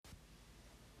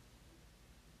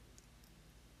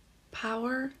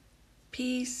Power,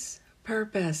 peace,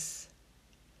 purpose.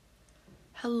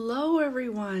 Hello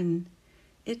everyone,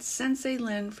 it's Sensei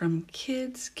Lynn from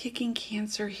Kids Kicking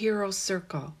Cancer Hero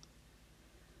Circle.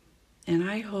 And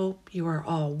I hope you are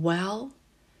all well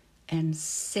and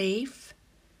safe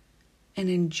and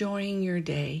enjoying your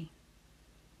day.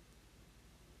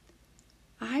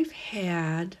 I've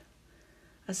had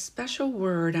a special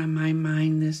word on my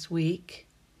mind this week,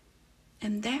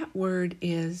 and that word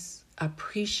is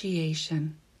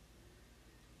appreciation.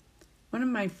 One of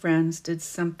my friends did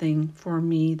something for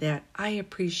me that I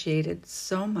appreciated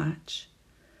so much,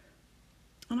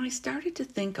 and I started to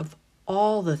think of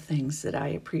all the things that I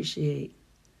appreciate.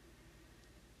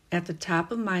 At the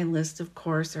top of my list, of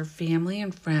course, are family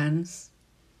and friends,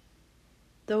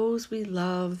 those we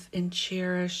love and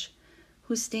cherish,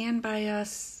 who stand by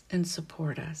us and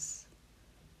support us.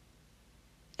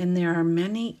 And there are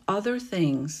many other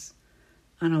things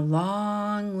on a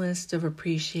long list of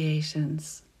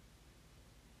appreciations.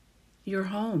 Your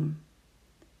home,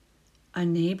 a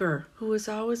neighbor who is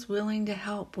always willing to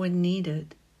help when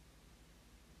needed.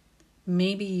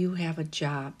 Maybe you have a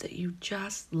job that you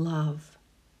just love.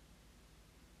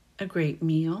 A great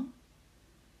meal,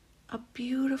 a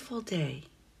beautiful day,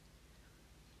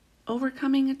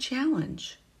 overcoming a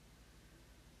challenge,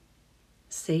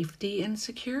 safety and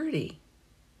security,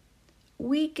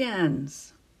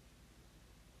 weekends,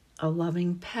 a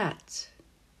loving pet,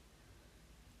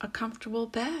 a comfortable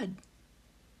bed,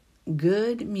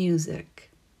 good music,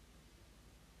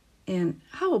 and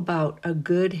how about a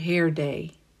good hair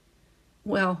day?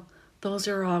 Well, those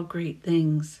are all great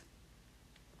things.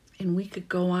 And we could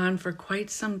go on for quite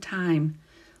some time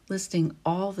listing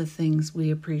all the things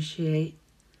we appreciate.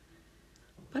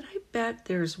 But I bet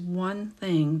there's one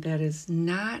thing that is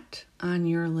not on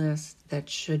your list that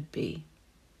should be.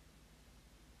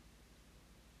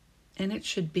 And it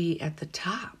should be at the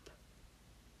top.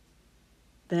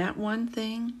 That one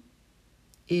thing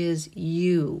is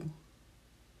you.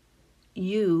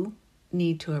 You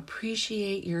need to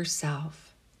appreciate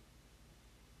yourself.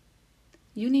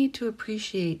 You need to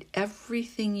appreciate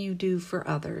everything you do for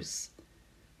others,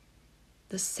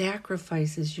 the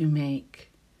sacrifices you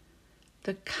make,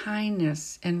 the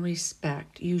kindness and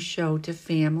respect you show to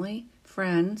family,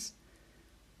 friends,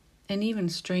 and even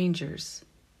strangers.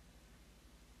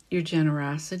 Your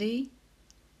generosity,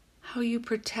 how you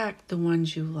protect the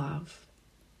ones you love,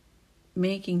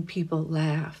 making people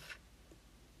laugh.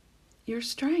 Your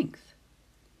strength,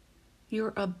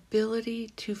 your ability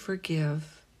to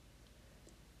forgive,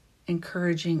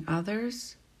 encouraging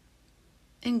others,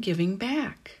 and giving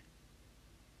back.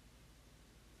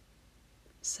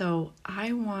 So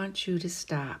I want you to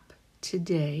stop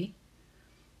today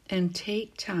and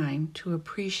take time to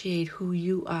appreciate who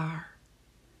you are.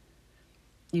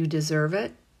 You deserve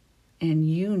it, and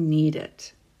you need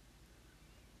it.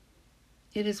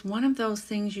 It is one of those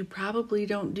things you probably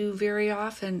don't do very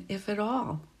often, if at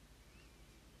all.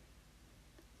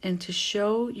 And to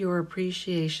show your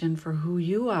appreciation for who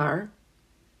you are,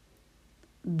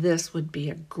 this would be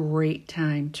a great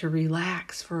time to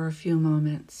relax for a few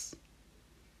moments.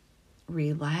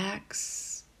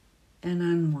 Relax and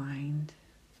unwind.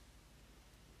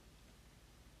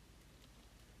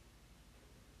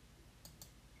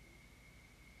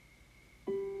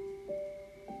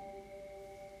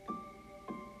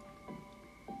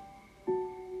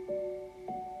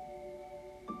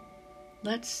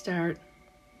 Let's start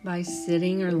by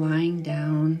sitting or lying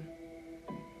down.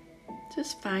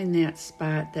 Just find that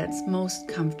spot that's most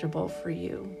comfortable for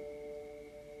you.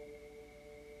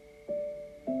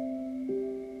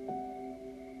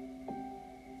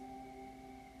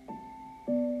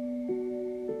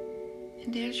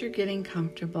 And as you're getting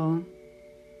comfortable,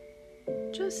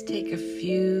 just take a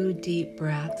few deep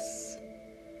breaths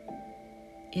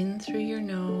in through your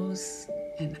nose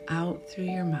and out through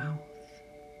your mouth.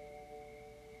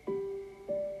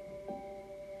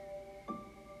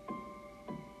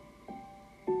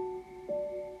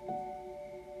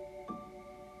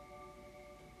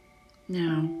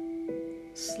 Now,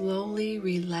 slowly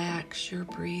relax your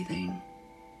breathing.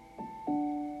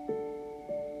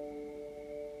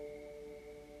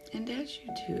 And as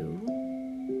you do,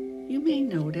 you may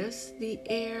notice the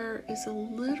air is a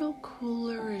little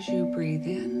cooler as you breathe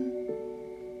in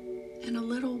and a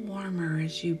little warmer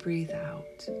as you breathe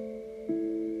out.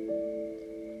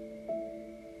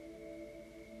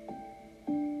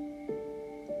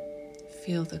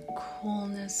 Feel the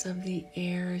coolness of the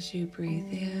air as you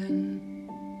breathe in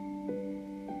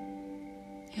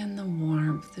and the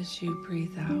warmth as you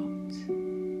breathe out.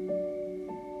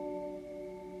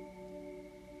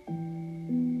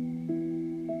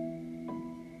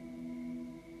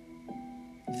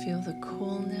 the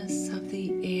coolness of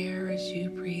the air as you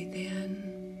breathe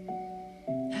in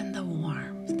and the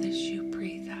warmth as you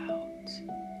breathe out.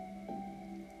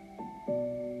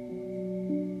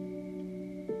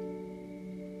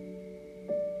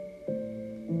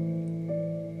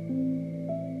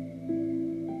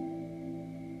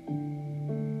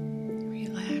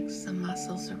 Relax the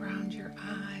muscles around your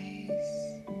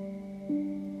eyes.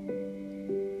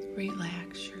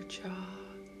 Relax your jaw.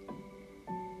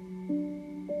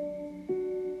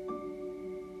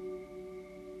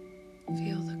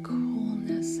 Feel the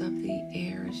coolness of the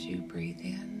air as you breathe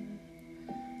in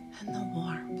and the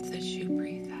warmth as you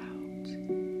breathe out.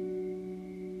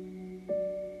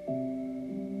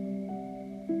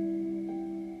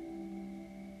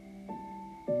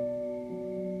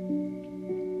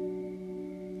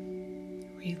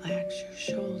 Relax your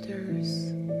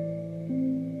shoulders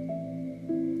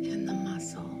and the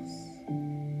muscles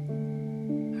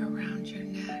around your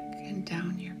neck and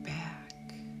down your back.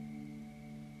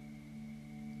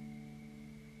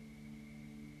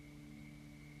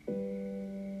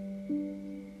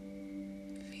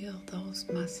 Feel those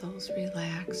muscles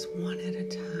relax one at a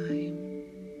time,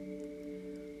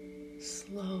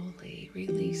 slowly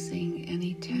releasing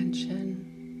any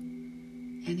tension,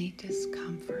 any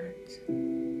discomfort,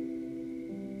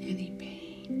 any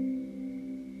pain.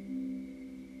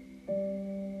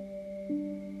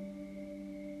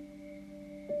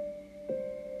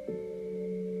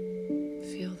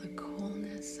 Feel the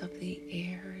coolness of the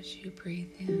air as you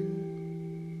breathe in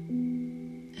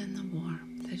and the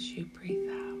warmth as you breathe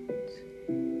out.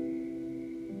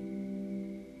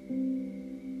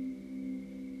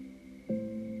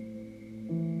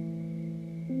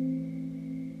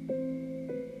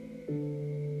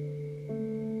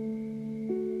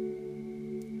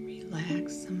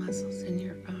 Relax the muscles in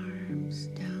your arms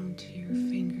down to your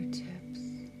fingertips.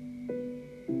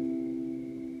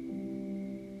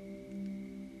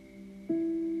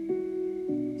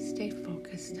 Stay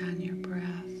focused on your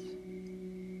breath.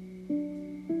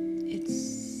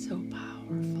 It's so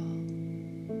powerful.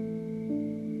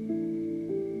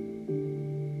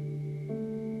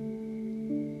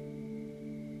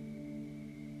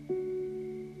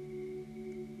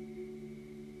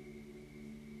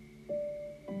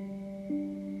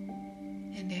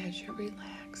 And as you're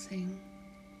relaxing,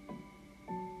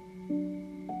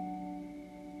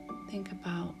 think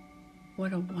about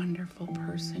what a wonderful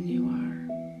person you are.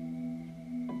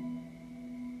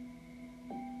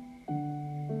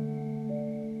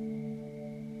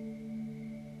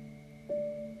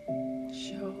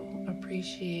 Show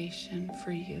appreciation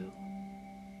for you.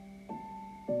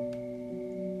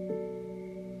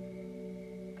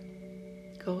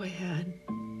 Go ahead,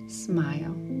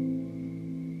 smile.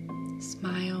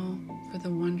 Smile for the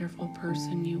wonderful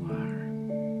person you are.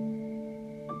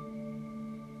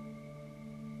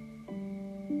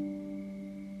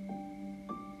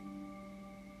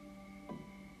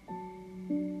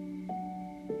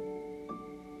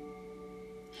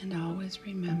 And always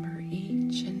remember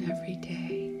each and every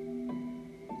day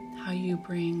how you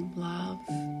bring love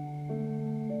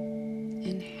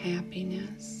and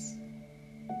happiness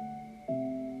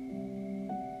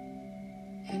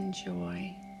and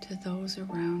joy to those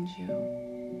around you,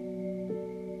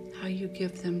 how you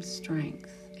give them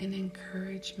strength and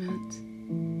encouragement.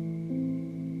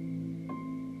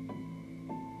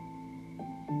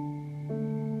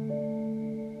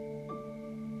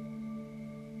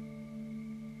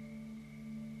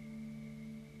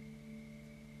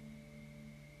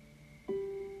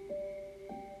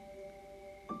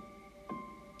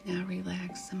 Now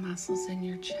relax the muscles in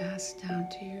your chest down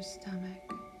to your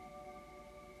stomach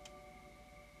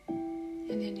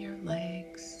and in your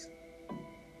legs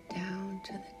down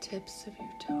to the tips of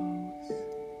your toes.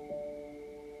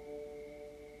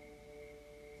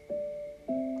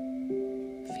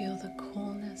 Feel the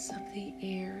coolness of the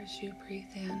air as you breathe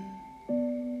in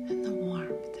and the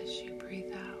warmth as you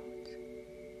breathe out.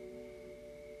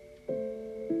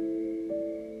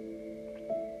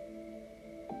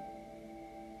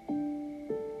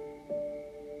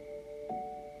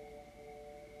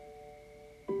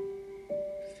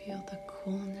 Feel the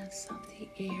coolness of the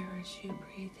air as you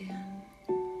breathe in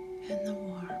and the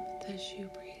warmth as you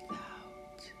breathe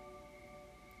out.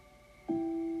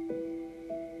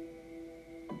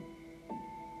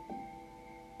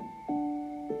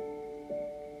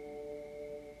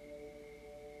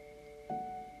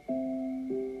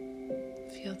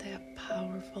 Feel that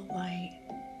powerful light,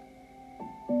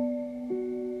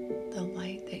 the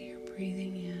light that you're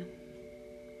breathing in.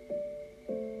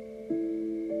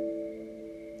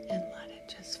 And let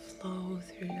it just flow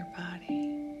through your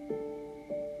body.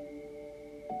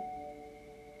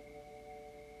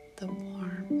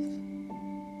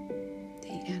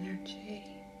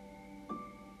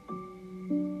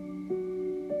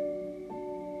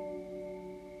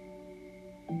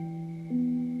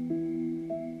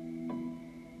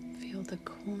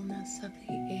 softness of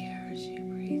the air as you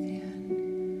breathe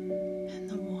in and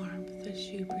the warmth as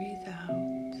you breathe out.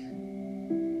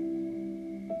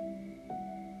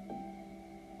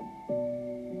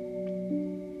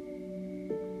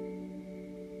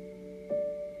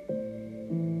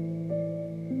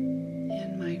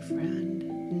 And my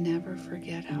friend, never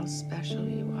forget how special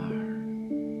you are.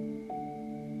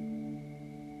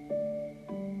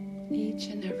 Each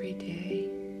and every day,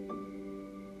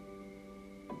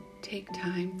 take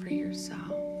time for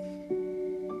yourself.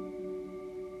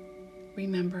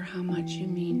 Remember how much you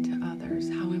mean to others,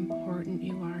 how important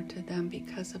you are to them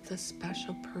because of the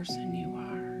special person you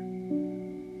are.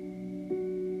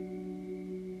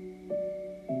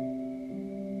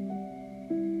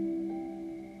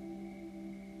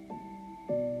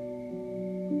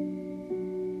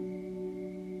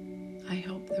 I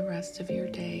hope the rest of your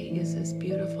day is as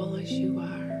beautiful as you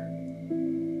are.